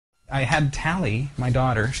I had Tally, my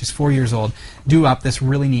daughter, she's 4 years old, do up this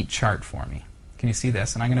really neat chart for me. Can you see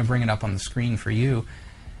this? And I'm going to bring it up on the screen for you.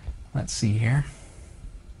 Let's see here.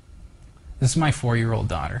 This is my 4-year-old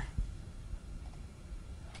daughter.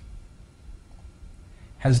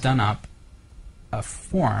 Has done up a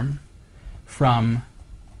form from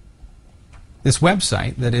this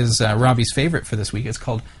website that is Robbie's favorite for this week. It's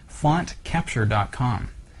called fontcapture.com.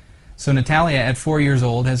 So Natalia, at 4 years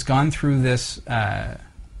old, has gone through this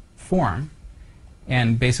form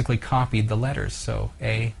and basically copied the letters. So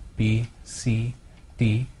A, B, C,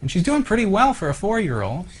 D. And she's doing pretty well for a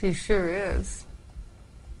 4-year-old. She sure is.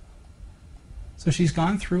 So she's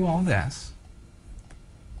gone through all this.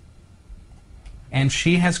 And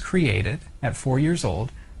she has created, at 4 years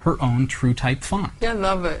old, her own TrueType font. I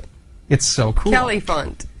love it. It's so cool. Kelly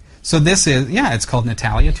font. So this is, yeah, it's called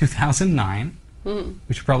Natalia 2009. We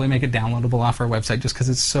should probably make it downloadable off our website just because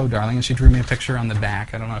it's so darling. And she drew me a picture on the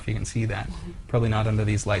back. I don't know if you can see that. Probably not under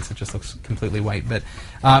these lights. It just looks completely white. But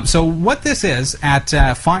so what this is at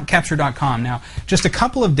fontcapture.com. Now, just a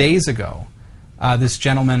couple of days ago, this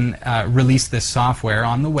gentleman released this software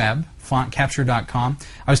on the web, fontcapture.com.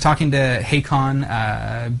 I was talking to Hakon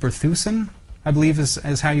Berthusen, I believe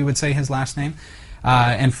is how you would say his last name.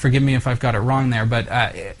 And forgive me if I've got it wrong there, but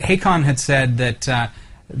Hakon had said that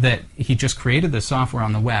that he just created this software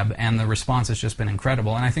on the web, and the response has just been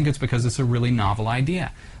incredible. And I think it's because it's a really novel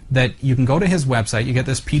idea. That you can go to his website, you get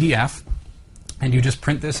this PDF, and you just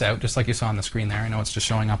print this out, just like you saw on the screen there. I know it's just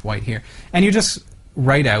showing up white here. And you just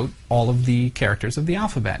write out all of the characters of the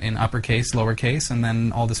alphabet in uppercase, lowercase, and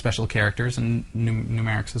then all the special characters and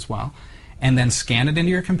numerics as well. And then scan it into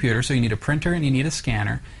your computer. So you need a printer and you need a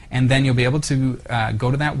scanner. And then you'll be able to go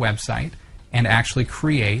to that website and actually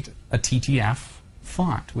create a TTF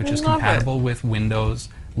font, which is compatible with Windows,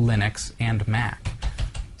 Linux, and Mac.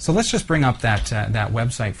 So let's just bring up that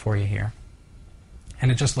website for you here. And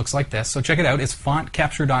it just looks like this. So check it out. It's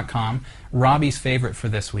fontcapture.com, Robbie's favorite for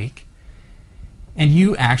this week. And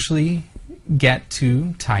you actually get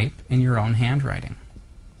to type in your own handwriting.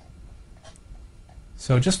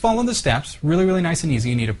 So just follow the steps. Really, really nice and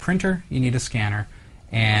easy. You need a printer, you need a scanner,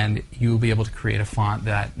 and you'll be able to create a font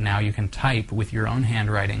that now you can type with your own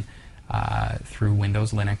handwriting through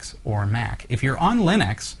Windows, Linux, or Mac. If you're on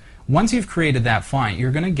Linux, once you've created that font,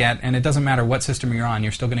 you're going to get, and it doesn't matter what system you're on,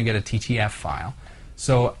 you're still going to get a TTF file.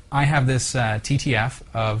 So I have this TTF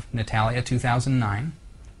of Natalia 2009.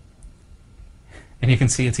 And you can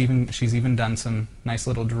see she's even done some nice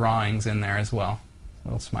little drawings in there as well.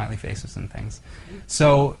 Little smiley faces and things.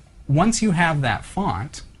 So once you have that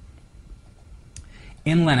font,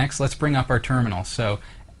 in Linux, let's bring up our terminal. So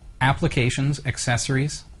Applications,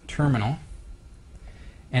 Accessories, Terminal.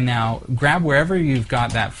 And now grab wherever you've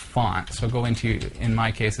got that font. So go into, in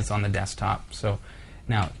my case, it's on the desktop. So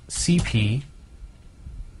now CP,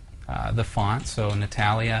 the font, so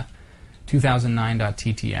Natalia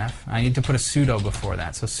 2009.ttf. I need to put a sudo before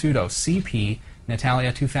that. So sudo cp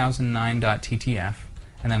Natalia 2009.ttf.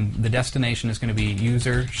 And then the destination is going to be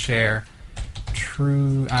user share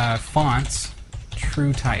true fonts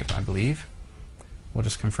TrueType, I believe. We'll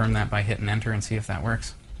just confirm that by hitting enter and see if that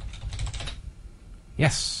works.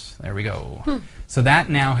 Yes, there we go. So that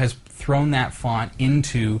now has thrown that font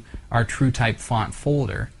into our TrueType font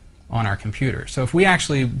folder on our computer. So if we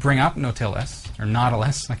actually bring up Nautilus, or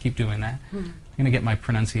Nautilus, I keep doing that, I'm going to get my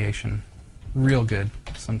pronunciation real good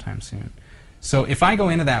sometime soon. So if I go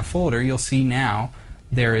into that folder, you'll see now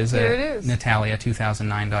there is a Natalia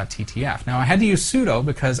 2009.ttf. Now I had to use sudo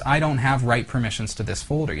because I don't have write permissions to this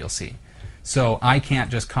folder, you'll see. So I can't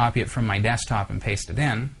just copy it from my desktop and paste it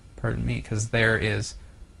in, pardon me, because there is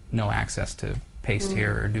no access to paste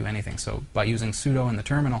here or do anything. So by using sudo in the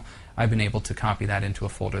terminal, I've been able to copy that into a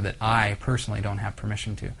folder that I personally don't have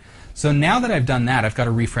permission to. So now that I've done that, I've got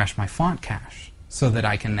to refresh my font cache so that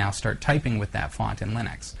I can now start typing with that font in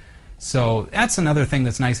Linux. So that's another thing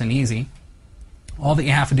that's nice and easy. All that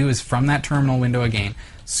you have to do is from that terminal window again,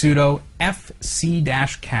 sudo fc-cache-fv.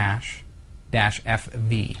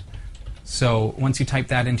 So once you type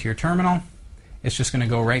that into your terminal, it's just going to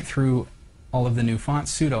go right through all of the new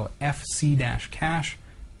fonts, sudo fc-cache-fv.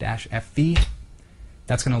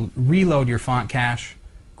 That's going to reload your font cache,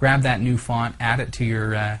 grab that new font, add it to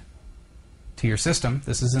your system.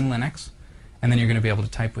 This is in Linux, and then you're going to be able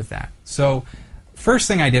to type with that. So first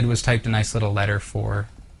thing I did was typed a nice little letter for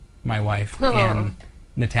my wife in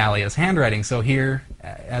Natalia's handwriting. So here,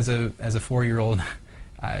 as a 4-year-old,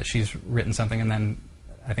 she's written something, and then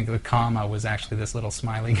I think the comma was actually this little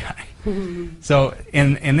smiley guy. So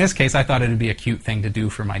in this case, I thought it would be a cute thing to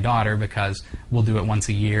do for my daughter because we'll do it once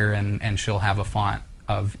a year, and she'll have a font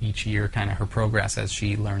of each year, kind of her progress as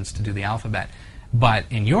she learns to do the alphabet. But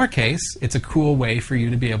in your case, it's a cool way for you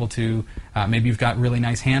to be able to, maybe you've got really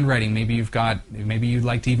nice handwriting, maybe you'd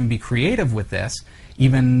like to even be creative with this,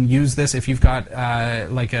 even use this if you've got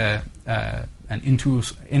like an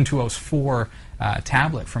Intuos 4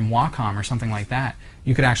 tablet from Wacom or something like that.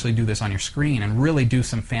 You could actually do this on your screen and really do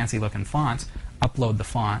some fancy looking fonts, upload the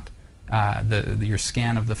font, your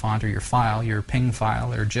scan of the font or your file, your PNG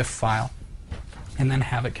file or GIF file, and then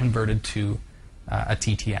have it converted to a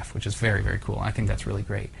TTF, which is very, very cool. I think that's really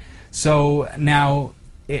great. So now,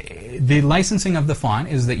 the licensing of the font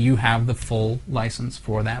is that you have the full license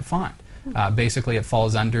for that font. Basically, it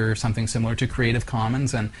falls under something similar to Creative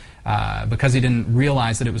Commons, and because he didn't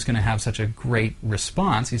realize that it was going to have such a great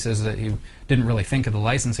response, he says that he didn't really think of the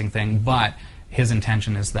licensing thing, but his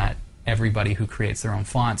intention is that everybody who creates their own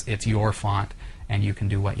fonts, it's your font, and you can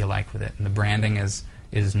do what you like with it. And the branding is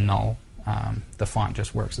null. The font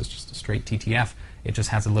just works. It's just a straight TTF. It just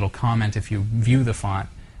has a little comment if you view the font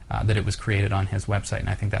that it was created on his website, and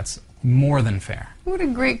I think that's more than fair. What a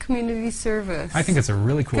great community service. I think it's a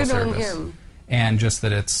really cool service. Good on him. And just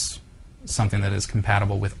that it's something that is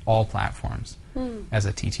compatible with all platforms as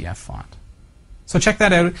a TTF font. So check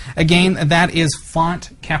that out. Again, that is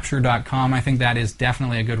fontcapture.com. I think that is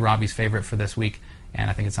definitely a good Robbie's favorite for this week, and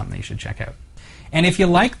I think it's something you should check out. And if you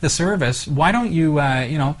like the service, why don't you,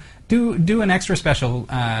 do an extra special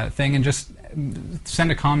thing and just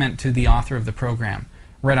send a comment to the author of the program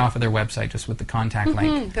right off of their website, just with the contact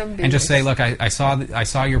link, and just say, look, I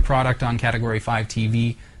saw your product on Category 5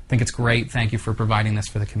 TV. I think it's great. Thank you for providing this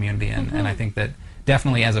for the community. And I think that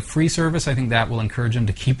definitely as a free service, I think that will encourage them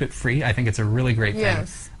to keep it free. I think it's a really great thing.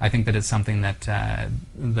 I think that it's something that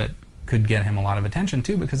that could get him a lot of attention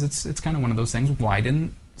too, because it's kind of one of those things. Why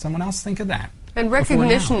didn't someone else think of that? And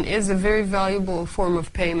recognition is a very valuable form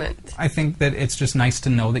of payment. I think that it's just nice to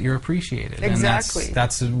know that you're appreciated. Exactly. And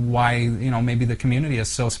that's why, maybe the community is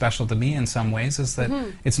so special to me in some ways, is that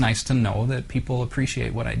it's nice to know that people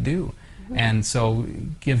appreciate what I do. And so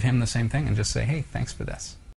give him the same thing and just say, hey, thanks for this.